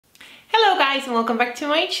guys, and welcome back to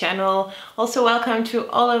my channel. Also welcome to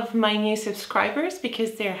all of my new subscribers,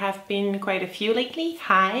 because there have been quite a few lately.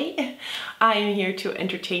 Hi! I am here to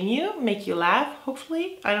entertain you, make you laugh,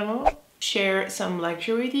 hopefully, I don't know. Share some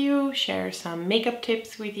luxury with you, share some makeup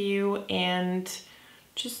tips with you, and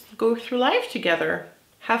just go through life together.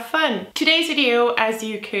 Have fun! Today's video, as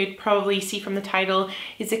you could probably see from the title,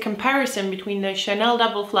 is a comparison between the Chanel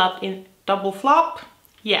double flop in... Double flop?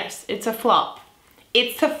 Yes, it's a flop.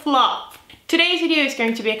 It's a flop! Today's video is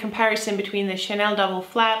going to be a comparison between the Chanel double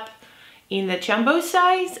flap in the jumbo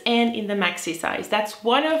size and in the maxi size. That's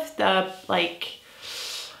one of the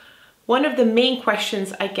main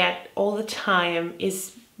questions I get all the time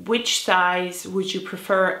is which size would you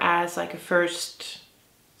prefer as like a first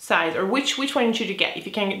size, or which one should you get? If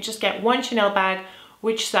you can just get one Chanel bag,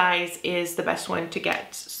 which size is the best one to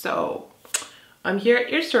get? So I'm here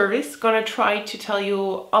at your service, gonna try to tell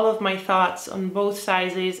you all of my thoughts on both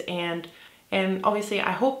sizes, and obviously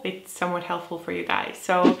I hope it's somewhat helpful for you guys.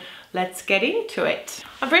 So let's get into it.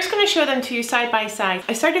 I'm first gonna show them to you side by side.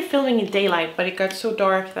 I started filming in daylight, but it got so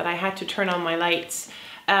dark that I had to turn on my lights.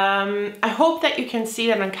 I hope that you can see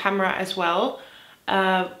that on camera as well.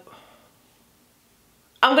 I'm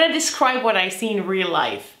gonna describe what I see in real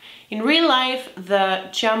life. In real life, the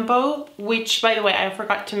jumbo, which by the way, I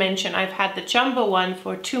forgot to mention, I've had the jumbo one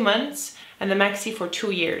for 2 months and the maxi for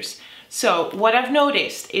 2 years. So what I've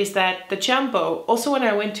noticed is that the jumbo, also when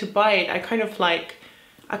I went to buy it, I kind of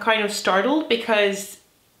startled, because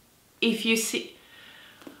if you see,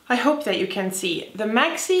 I hope that you can see, the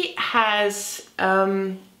maxi has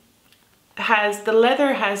the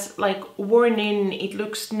leather has like worn in, it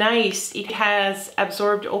looks nice, it has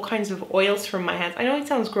absorbed all kinds of oils from my hands. I know it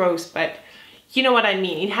sounds gross, but you know what I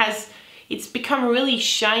mean. It's become really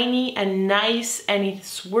shiny and nice, and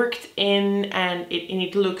it's worked in, and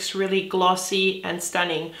it looks really glossy and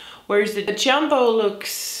stunning. Whereas the jumbo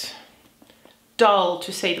looks dull,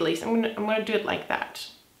 to say the least. I'm gonna do it like that.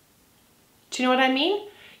 Do you know what I mean?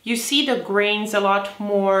 You see the grains a lot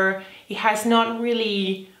more. It has not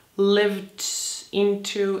really lived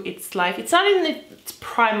into its life. It's not in its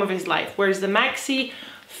prime of its life, whereas the maxi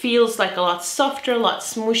feels like a lot softer, a lot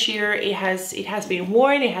smooshier. It has been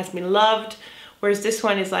worn, it has been loved, whereas this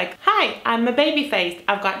one is like, hi, I'm a baby face,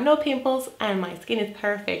 I've got no pimples and my skin is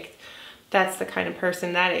perfect. That's the kind of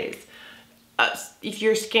person that is. If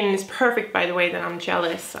your skin is perfect, by the way, then I'm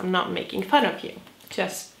jealous. I'm not making fun of you,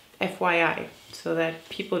 just FYI, so that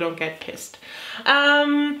people don't get pissed.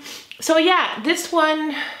 So yeah, this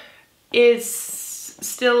one is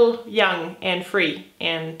still young and free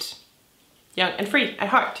at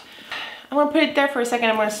heart. I'm gonna put it there for a second.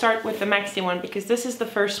 I'm gonna start with the maxi one, because this is the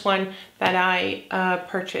first one that I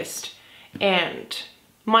purchased, and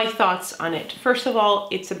my thoughts on it. First of all,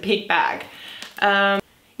 it's a big bag.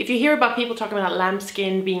 If you hear about people talking about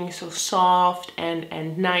lambskin being so soft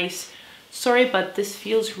and nice, sorry, but this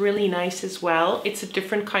feels really nice as well. It's a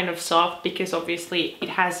different kind of soft, because obviously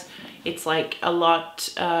it's like a lot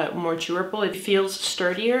more durable. It feels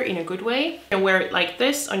sturdier in a good way. You can wear it like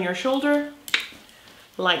this on your shoulder,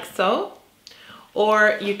 like so,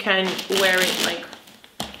 or you can wear it like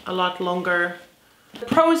a lot longer. The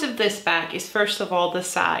pros of this bag is, first of all, the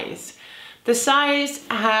size. The size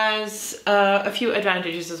has a few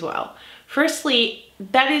advantages as well. Firstly,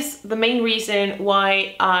 that is the main reason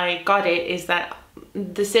why I got it, is that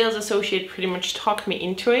the sales associate pretty much talked me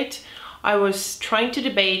into it. I was trying to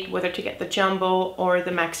debate whether to get the jumbo or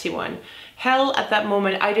the maxi one. Hell, at that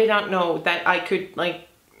moment, I did not know that I could like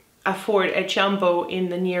afford a jumbo in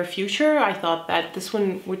the near future. I thought that this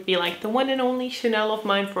one would be like the one and only Chanel of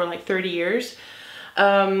mine for like 30 years.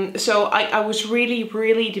 So I was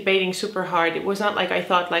really debating super hard. It was not like I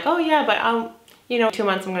thought like, oh yeah, but I'll, you know, 2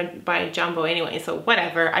 months I'm gonna buy a jumbo anyway, so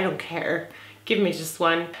whatever, I don't care. Give me just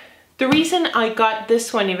one. The reason I got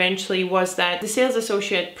this one eventually was that the sales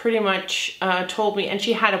associate pretty much told me, and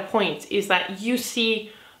she had a point, is that you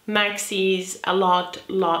see maxis a lot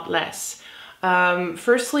less.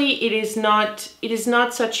 Firstly, it is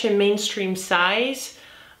not such a mainstream size.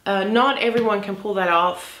 Not everyone can pull that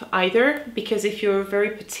off either, because if you're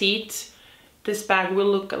very petite, this bag will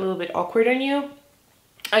look a little bit awkward on you.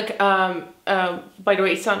 Like, by the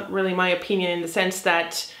way, it's not really my opinion, in the sense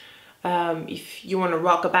that if you want to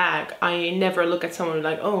rock a bag, I never look at someone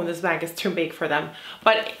like, oh, this bag is too big for them.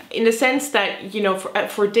 But in the sense that, you know,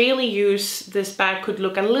 for daily use, this bag could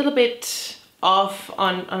look a little bit off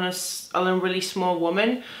on a really small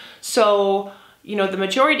woman. So, you know, the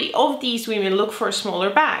majority of these women look for a smaller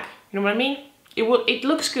bag. You know what I mean? It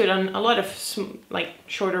looks good on a lot of like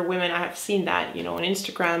shorter women. I have seen that, you know, on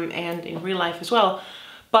Instagram and in real life as well.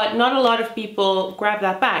 But not a lot of people grab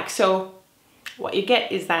that bag. So what you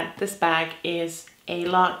get is that this bag is a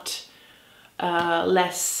lot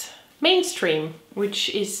less mainstream, which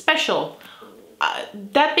is special.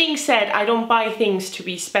 That being said, I don't buy things to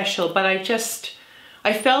be special, but I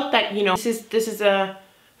felt that, you know, this is a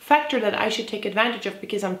factor that I should take advantage of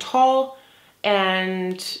because I'm tall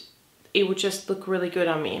and it would just look really good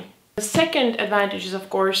on me. The second advantage is, of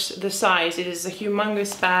course, the size. It is a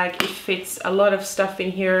humongous bag. It fits a lot of stuff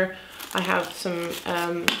in here. I have some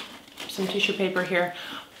tissue paper here.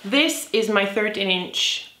 This is my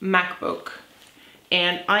 13-inch MacBook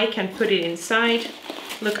and I can put it inside.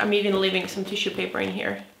 Look, I'm even leaving some tissue paper in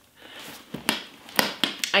here.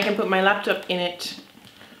 I can put my laptop in it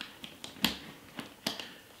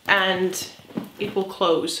and it will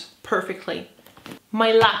close perfectly.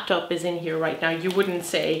 My laptop is in here right now, you wouldn't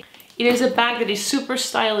say. It is a bag that is super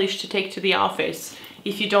stylish to take to the office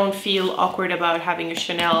if you don't feel awkward about having a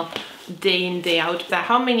Chanel day in, day out.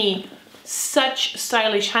 How many such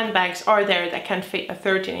stylish handbags are there that can fit a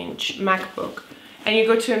 13-inch MacBook? And you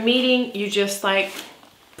go to a meeting, you just like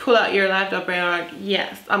pull out your laptop and you're like,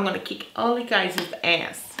 yes, I'm gonna kick all the guys'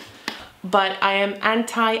 ass. But I am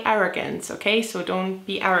anti-arrogance, okay? So don't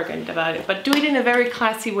be arrogant about it, but do it in a very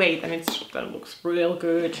classy way, then that looks real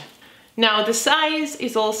good. Now, the size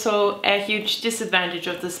is also a huge disadvantage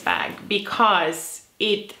of this bag because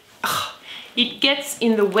it gets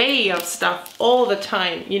in the way of stuff all the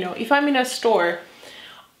time. You know, if I'm in a store,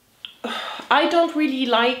 I don't really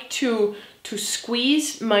like to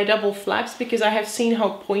squeeze my double flaps because I have seen how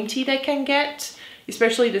pointy they can get,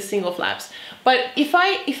 especially the single flaps. But if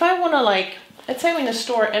I want to, like, let's say I'm in a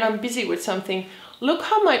store and I'm busy with something, look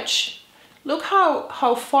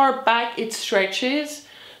how far back it stretches.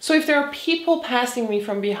 So if there are people passing me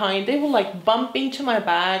from behind, they will like bump into my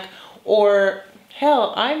bag, or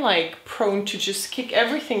hell, I'm like prone to just kick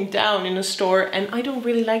everything down in a store, and I don't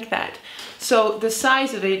really like that. So the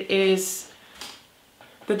size of it is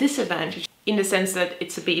the disadvantage in the sense that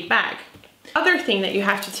it's a big bag. Other thing that you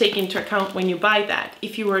have to take into account when you buy that,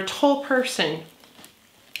 if you are a tall person,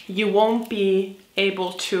 you won't be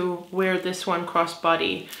able to wear this one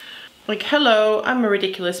crossbody. Like, hello, I'm a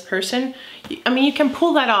ridiculous person. I mean, you can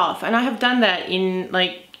pull that off, and I have done that in,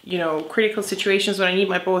 like, you know, critical situations when I need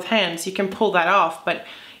my both hands. You can pull that off, but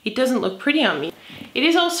it doesn't look pretty on me. It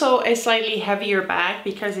is also a slightly heavier bag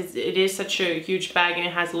because it is such a huge bag and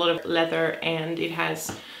it has a lot of leather and it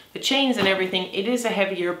has the chains and everything. It is a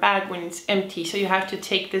heavier bag when it's empty, so you have to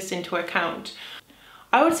take this into account.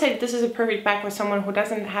 I would say that this is a perfect bag for someone who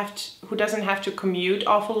doesn't have to commute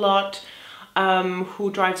awful lot,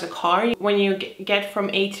 who drives a car. When you get from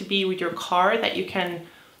A to B with your car, that you can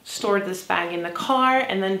store this bag in the car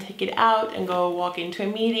and then take it out and go walk into a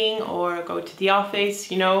meeting or go to the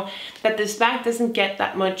office, you know, that this bag doesn't get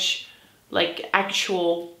that much like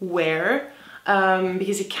actual wear,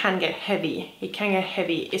 because it can get heavy. It can get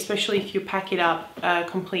heavy, especially if you pack it up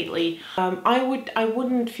completely. I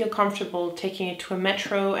wouldn't feel comfortable taking it to a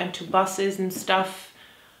metro and to buses and stuff,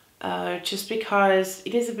 just because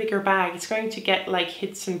it is a bigger bag. It's going to get like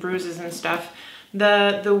hits and bruises and stuff.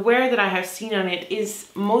 The wear that I have seen on it is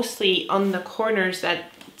mostly on the corners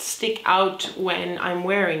that stick out when I'm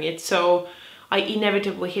wearing it, so I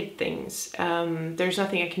inevitably hit things. There's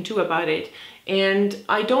nothing I can do about it, and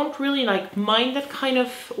I don't really like mind that kind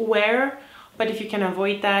of wear, but if you can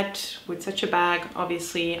avoid that with such a bag,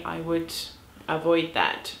 obviously I would avoid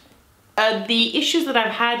that. The issues that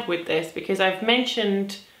I've had with this, because I've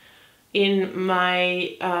mentioned in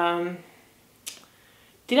my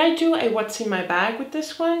did I do a what's in my bag with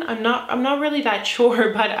this one? I'm not really that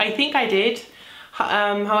sure, but I think I did.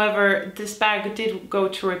 However, this bag did go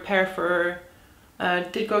to repair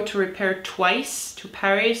twice to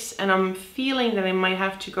Paris, and I'm feeling that I might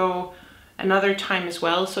have to go another time as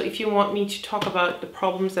well. So if you want me to talk about the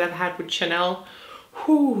problems that I've had with Chanel,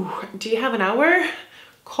 do you have an hour?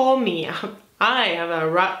 Call me. I have a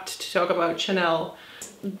lot to talk about Chanel.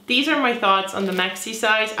 These are my thoughts on the maxi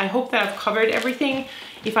size. I hope that I've covered everything.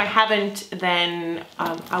 If I haven't, then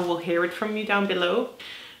I will hear it from you down below.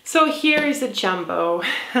 So here is a jumbo.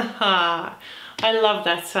 I love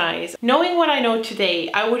that size. Knowing what I know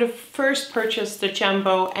today, I would have first purchased the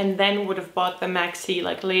jumbo and then would have bought the maxi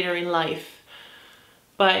like later in life.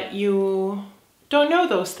 But you don't know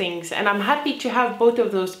those things, and I'm happy to have both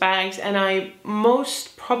of those bags, and I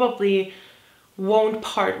most probably won't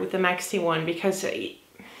part with the maxi one because it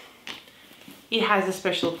has a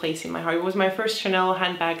special place in my heart. It was my first Chanel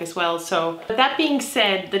handbag as well. So that being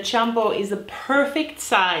said, the jumbo is the perfect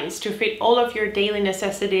size to fit all of your daily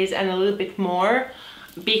necessities and a little bit more,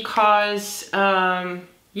 because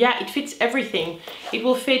yeah, it fits everything. It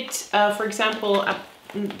will fit, for example,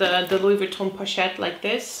 the Louis Vuitton pochette like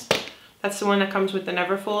this. That's the one that comes with the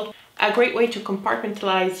Neverfold. A great way to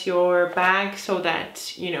compartmentalize your bag so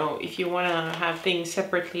that, you know, if you want to have things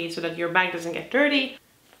separately so that your bag doesn't get dirty.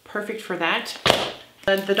 Perfect for that.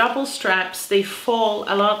 The double straps, they fall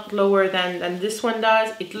a lot lower than this one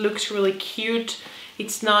does. It looks really cute.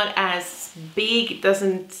 It's not as big. It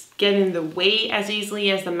doesn't get in the way as easily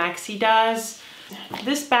as the Maxi does.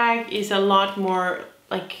 This bag is a lot more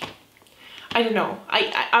like, I don't know.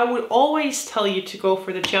 I would always tell you to go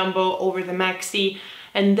for the Jumbo over the Maxi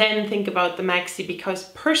and then think about the Maxi, because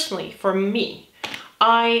personally, for me,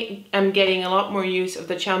 I am getting a lot more use of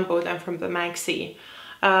the Jumbo than from the Maxi.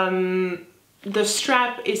 The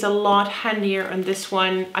strap is a lot handier on this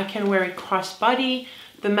one. I can wear it crossbody.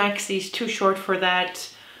 The Maxi is too short for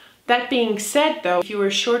that. That being said though, if you're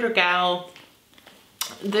a shorter gal,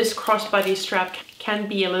 this crossbody strap can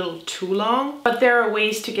be a little too long, but there are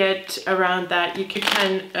ways to get around that. You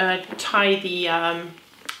can tie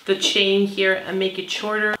the chain here and make it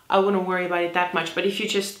shorter. I wouldn't worry about it that much, but if you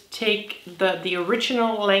just take the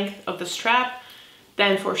original length of the strap,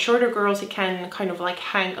 then for shorter girls it can kind of like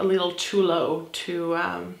hang a little too low to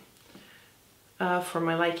for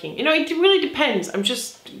my liking. You know, it really depends. I'm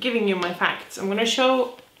just giving you my facts. I'm gonna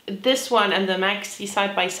show this one and the Maxi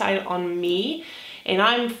side by side on me, and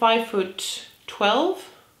I'm 5'12",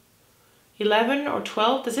 11 or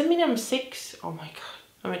 12. Does it mean I'm 6? Oh my god,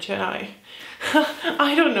 I'm a Jedi.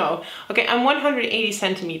 I don't know. Okay, I'm 180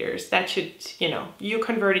 centimeters. That should, you know, you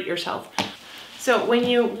convert it yourself. So when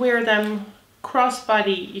you wear them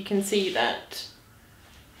crossbody, you can see that.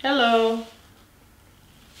 Hello.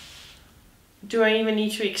 Do I even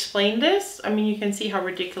need to explain this? I mean, you can see how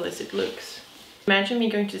ridiculous it looks. Imagine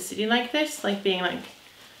me going to the city like this, like being like,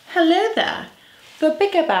 hello there. The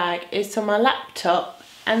bigger bag is for my laptop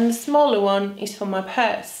and the smaller one is for my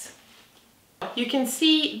purse. You can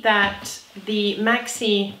see that the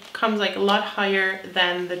Maxi comes like a lot higher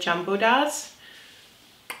than the Jumbo does.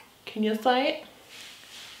 Can you see it?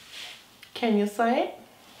 Can you see it?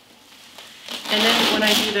 And then when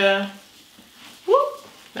I do the whoop,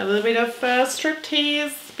 a little bit of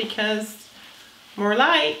striptease, because more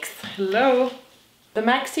likes, hello. The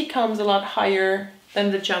Maxi comes a lot higher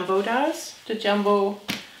than the Jumbo does. The Jumbo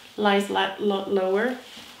lies a lot lower.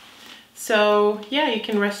 So yeah, you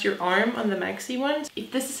can rest your arm on the Maxi one.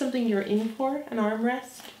 If this is something you're in for, an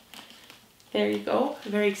armrest, there you go, a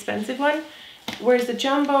very expensive one. Whereas the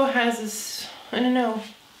Jumbo has this, I don't know,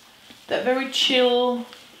 that very chill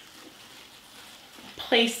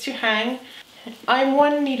place to hang. I'm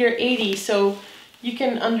 1.80 meters, so you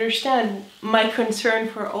can understand my concern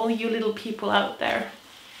for all you little people out there.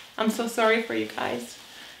 I'm so sorry for you guys.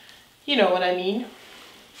 You know what I mean.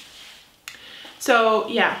 So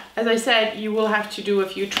yeah, as I said, you will have to do a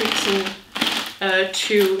few tricks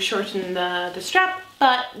to shorten the strap,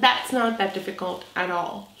 but that's not that difficult at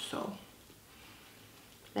all. So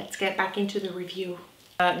let's get back into the review.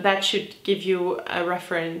 That should give you a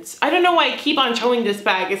reference. I don't know why I keep on showing this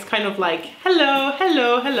bag. It's kind of like, hello,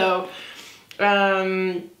 hello, hello.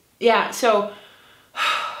 Yeah, so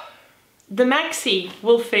the Maxi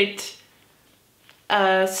will fit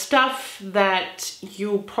stuff that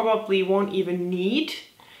you probably won't even need,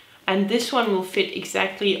 and this one will fit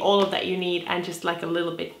exactly all of that you need and just like a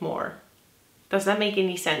little bit more. Does that make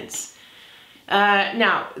any sense?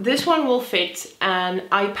 Now this one will fit an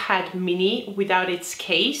iPad mini without its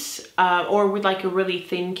case, or with like a really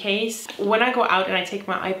thin case. When I go out and I take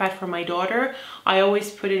my iPad for my daughter, I always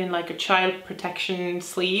put it in like a child protection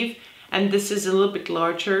sleeve, and this is a little bit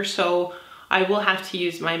larger, so I will have to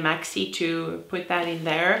use my Maxi to put that in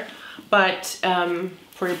there. But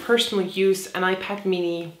for your personal use, an iPad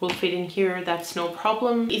mini will fit in here, that's no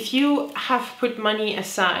problem. If you have put money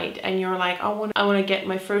aside and you're like, I want to get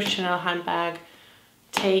my first Chanel handbag,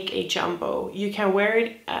 take a Jumbo. You can wear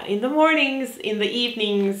it in the mornings, in the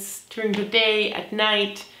evenings, during the day, at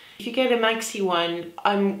night. If you get a Maxi one,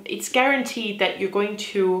 it's guaranteed that you're going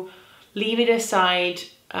to leave it aside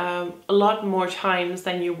a lot more times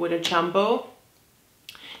than you would a Jumbo.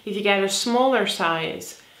 If you get a smaller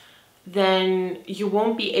size, then you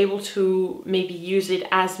won't be able to maybe use it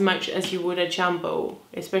as much as you would a Jumbo,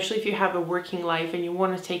 especially if you have a working life and you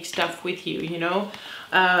want to take stuff with you, you know.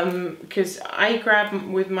 Because I grab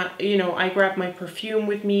my perfume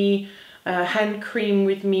with me, hand cream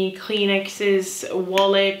with me, Kleenexes,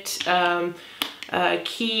 wallet,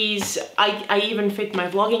 keys. I even fit my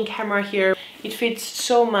vlogging camera here. It fits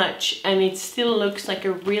so much, and it still looks like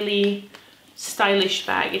a really stylish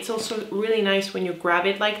bag. It's also really nice when you grab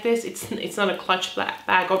it like this. It's not a clutch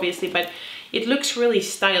bag obviously, but it looks really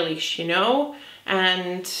stylish, you know.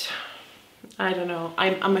 And I don't know.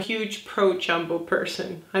 I'm a huge pro jumbo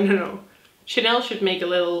person. I don't know. Chanel should make a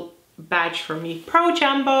little badge for me. Pro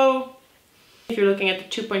jumbo. If you're looking at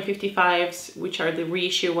the 2.55s, which are the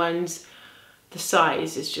reissue ones, the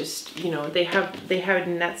size is just, you know, they have it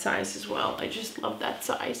in that size as well. I just love that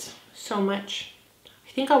size so much.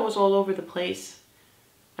 I think I was all over the place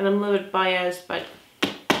and I'm a little bit biased, but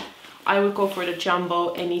I would go for the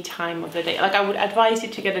jumbo any time of the day. Like, I would advise you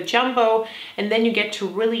to get a jumbo, and then you get to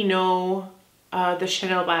really know the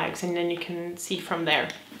Chanel bags, and then you can see from there.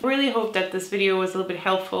 I really hope that this video was a little bit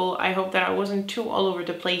helpful. I hope that I wasn't too all over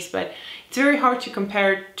the place, but it's very hard to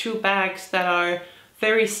compare two bags that are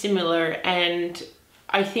very similar, and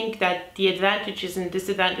I think that the advantages and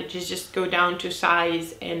disadvantages just go down to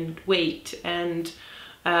size and weight and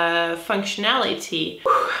functionality.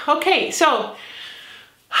 Okay, so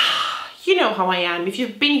you know how I am. If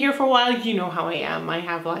you've been here for a while, you know how I am. I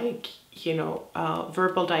have, like, you know,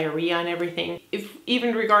 verbal diarrhea and everything. If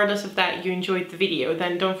even regardless of that you enjoyed the video,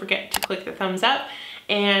 then don't forget to click the thumbs up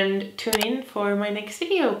and tune in for my next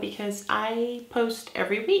video, because I post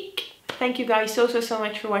every week. Thank you guys so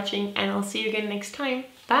much for watching, and I'll see you again next time.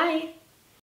 Bye!